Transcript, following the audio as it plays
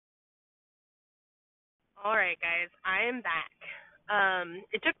All right, guys, I am back.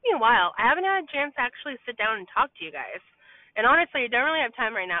 It took me a while. I haven't had a chance to actually sit down and talk to you guys. And honestly, I don't really have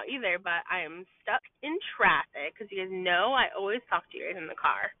time right now either, but I am stuck in traffic because you guys know I always talk to you guys in the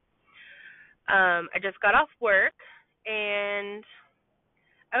car. I just got off work and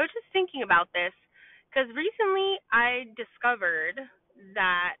I was just thinking about this because recently I discovered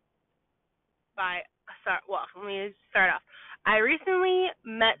that let me start off. I recently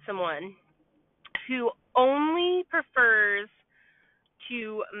met someone who only prefers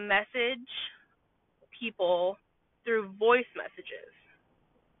to message people through voice messages.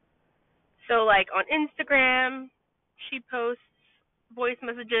 So, like on Instagram, she posts voice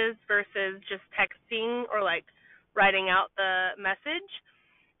messages versus just texting or like writing out the message.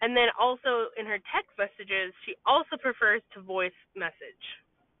 And then also in her text messages, she also prefers to voice message.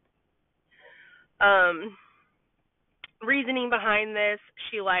 Um, Reasoning behind this,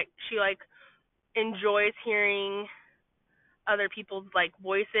 she enjoys hearing other people's like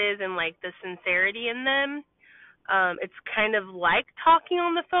voices and like the sincerity in them. It's kind of like talking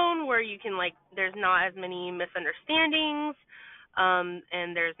on the phone where you can like there's not as many misunderstandings,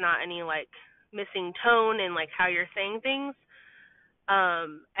 and there's not any like missing tone in like how you're saying things.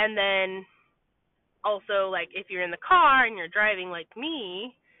 And then also like if you're in the car and you're driving like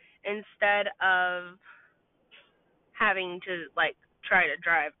me, instead of having to like try to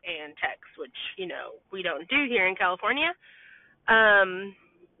drive and text, which, we don't do here in California, um,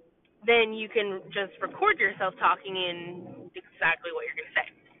 then you can just record yourself talking in exactly what you're going to say.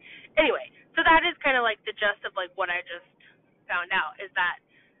 Anyway, so that is kind of like the gist of like what I just found out is that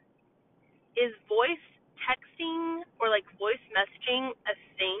is voice texting or like voice messaging a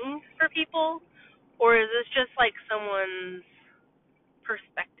thing for people, or is this just like someone's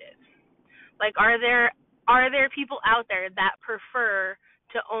perspective? Like are there people out there that prefer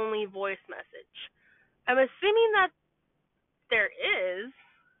to only voice message? I'm assuming that there is,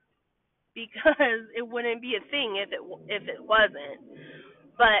 because it wouldn't be a thing if it wasn't.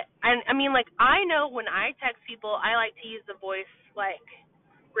 But I mean, like I know when I text people, I like to use the voice like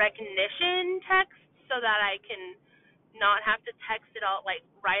recognition text so that I can not have to text it all like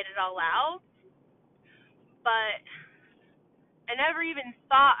write it all out. But I never even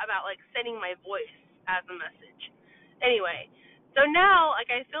thought about like sending my voice as a message. Anyway, so now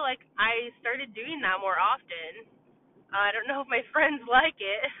like I feel like I started doing that more often. I don't know if my friends like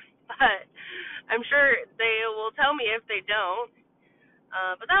it, but I'm sure they will tell me if they don't.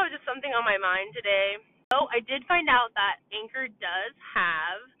 But that was just something on my mind today. So I did find out that Anchor does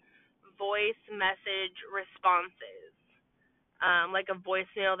have voice message responses, like a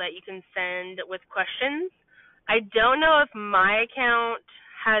voicemail that you can send with questions. I don't know if my account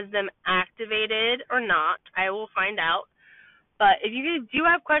has them activated or not. I will find out. But if you do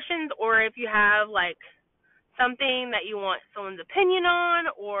have questions, or if you have like something that you want someone's opinion on,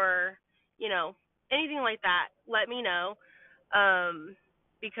 or anything like that, let me know,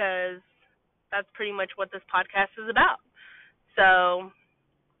 because that's pretty much what this podcast is about. So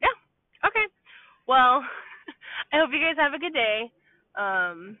yeah, okay. Well, I hope you guys have a good day,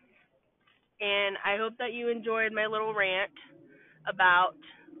 and I hope that you enjoyed my little rant about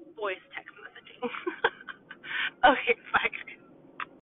voice text messaging. Okay, bye.